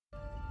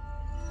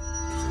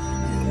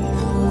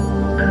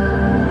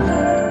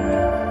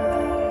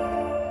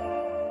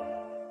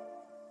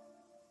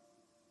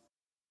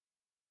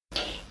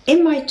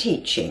In my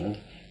teaching,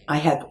 I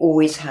have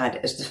always had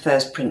as the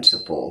first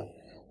principle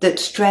that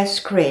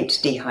stress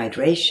creates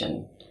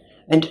dehydration,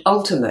 and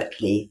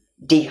ultimately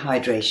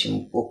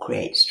dehydration will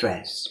create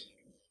stress.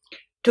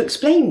 To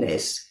explain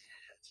this,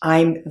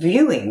 I'm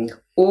viewing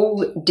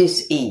all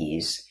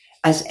dis-ease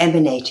as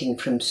emanating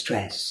from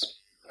stress.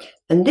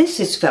 And this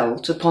is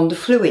felt upon the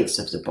fluids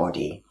of the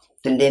body,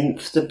 the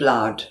lymph, the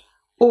blood,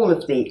 all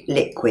of the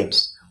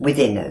liquids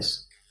within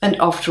us. And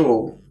after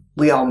all,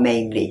 we are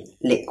mainly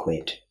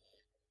liquid.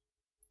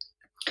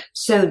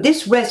 So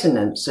this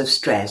resonance of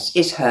stress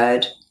is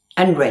heard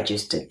and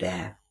registered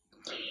there.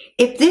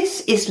 If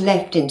this is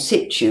left in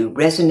situ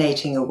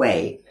resonating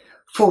away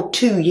for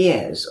 2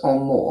 years or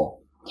more,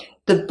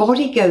 the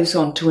body goes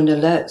on to an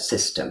alert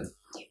system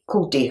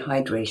called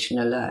dehydration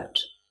alert.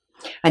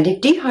 And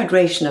if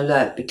dehydration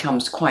alert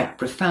becomes quite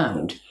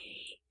profound,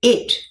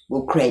 it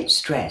will create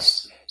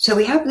stress. So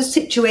we have the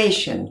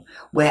situation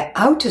where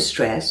outer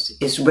stress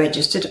is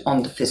registered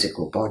on the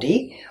physical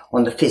body,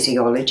 on the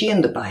physiology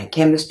and the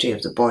biochemistry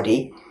of the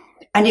body.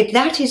 And if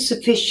that is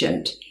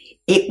sufficient,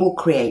 it will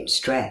create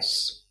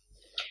stress.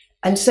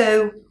 And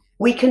so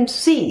we can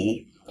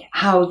see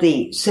how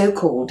the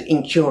so-called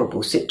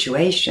incurable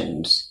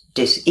situations,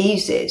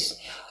 diseases,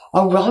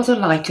 are rather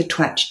like a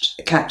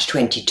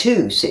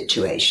catch-22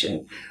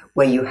 situation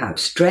where you have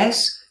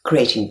stress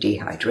creating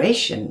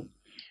dehydration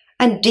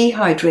and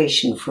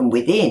dehydration from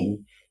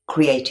within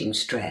creating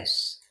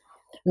stress.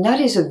 And that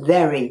is a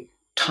very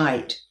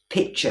tight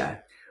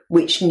picture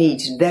which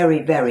needs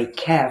very, very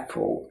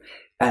careful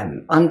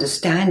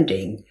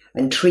understanding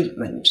and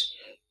treatment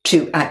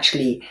to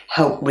actually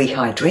help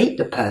rehydrate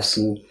the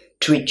person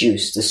to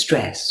reduce the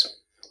stress.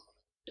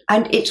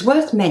 And it's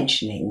worth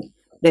mentioning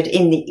that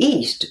in the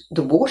East,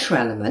 the water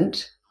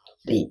element,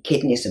 the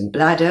kidneys and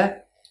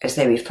bladder, as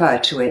they refer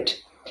to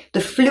it,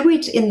 the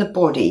fluids in the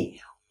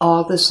body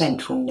are the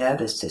central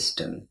nervous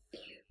system,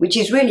 which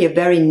is really a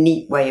very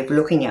neat way of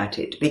looking at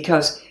it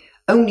because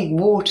only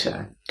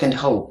water can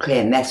hold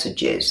clear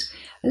messages.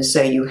 And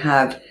so you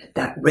have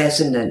that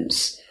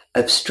resonance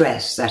of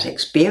stress, that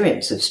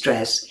experience of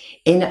stress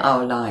in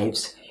our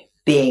lives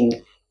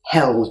being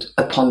held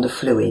upon the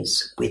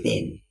fluids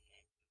within.